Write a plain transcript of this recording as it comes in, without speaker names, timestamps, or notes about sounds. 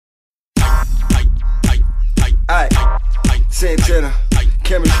Santana,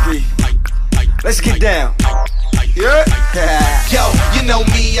 chemistry. Let's get down. Yeah. Yo, you know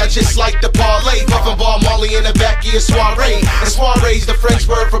me, I just like to parlay. Puffin' ball Molly in the back of your soiree. And soiree's the French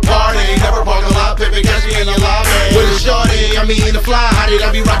word for party. Never park a lot, pimpin', catch me in your lobby. With a shorty, I mean the fly hottie. I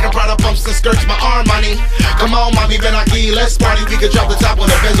be rockin' Prada pumps and skirts, my arm money. Come on, mommy, Ben Aki, let's party. We can drop the top on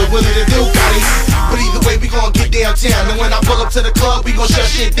the Benz or Willie the Ducati. But either way, we gon' get downtown. And when I pull up to the club, we gon' shut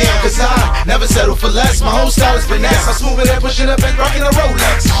shit down. Cause I never settle for less. My whole style is finesse. I'm smoothing and pushing up and rockin' a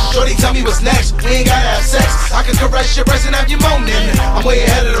Rolex. Shorty, tell me what's next. We ain't gotta have sex. I can caress your breast and have you moaning. I'm way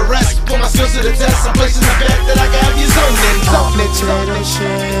ahead of the rest. Put my skills to the test. I'm placing the bet that I can have you zoning. Potato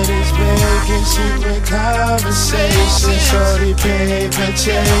shit is making secret conversation. Shorty paper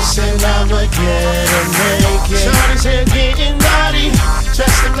chasing, I'ma get her naked. Shorty's here getting naughty,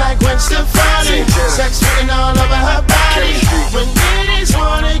 dressed up like Gwen Stefani. Sex written all over her body. When ladies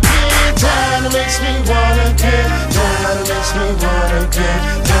wanna get down, it makes me wanna get down. It makes me wanna get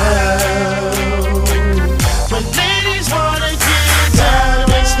down. When ladies wanna get down, it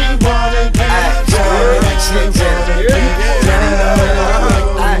makes me wanna get down. It makes me wanna get down.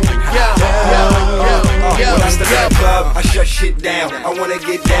 When I step in the club, I shut shit down. I wanna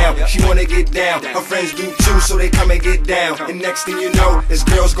get down, she wanna get down. Her friends do too, so they come and get down. And next thing you know, it's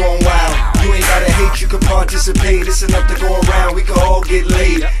girls going wild. You ain't gotta hate, you can participate. It's enough to go around, we can all get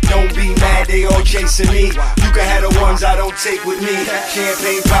laid. Don't be mad, they all chasing me. You can have the ones I don't take with me.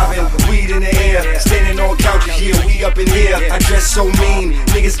 Champagne popping, weed in the air. Standing on couches, yeah, we up in here. I dress so mean,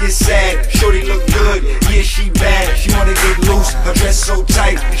 niggas get sad. Shorty look good, yeah, she bad. She wanna get loose, her dress so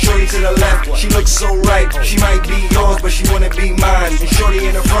tight. Shorty to the left, she looks so right. She might be yours, but she wanna be mine. And shorty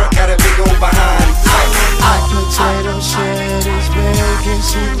in the front got a big old behind. Potato shit is making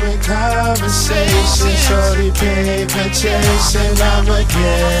secret conversation. Shorty paper chasing, I'ma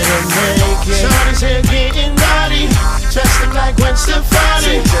get her naked. Shorty's here getting naughty, dressed up like Gwen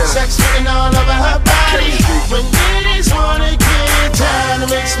Stefani. Sex written all over her body. When ladies wanna get down, it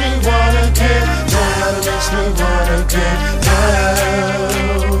makes me wanna get down. It makes me wanna get down.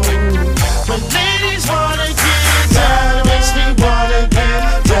 When ladies wanna get down, it makes me wanna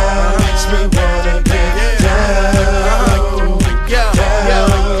get down. It makes me wanna get down.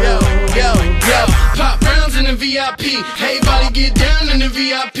 Yo, pop rounds in the VIP. Everybody get down in the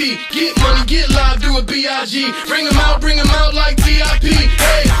VIP. Get money, get live, do a B.I.G. Bring them out like T.I.P.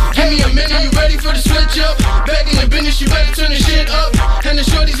 Hey, give me a minute, you ready for the switch up? Back in the business, you better turn the shit up. And the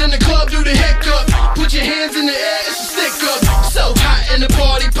shorties in the club do the hiccup. Put your hands in the air, it's a stick up. So hot and the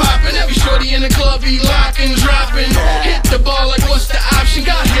party poppin'. Every shorty in the club be locking, dropping. Hit the ball like what's the option?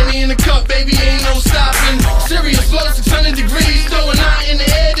 Got Henny in the cup, baby, ain't no stopping. Serious flow, 600 degrees. Throwing out in the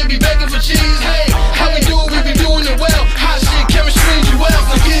air, they be begging for cheese. Hey, how we do it? We be doing it well. Hot shit, chemistry, Juelz,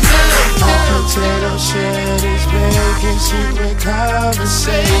 so get down. Potato shit is making secret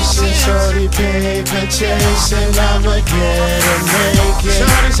conversation. Shorty paper chasing, I'ma get her naked.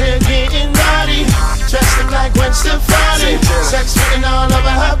 Shorty's here getting naughty, dressed up like Gwen Stefani. Sex written all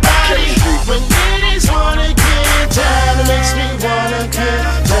over her body. When ladies wanna get down, it makes me wanna get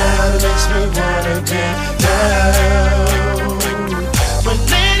down. It makes me wanna get down.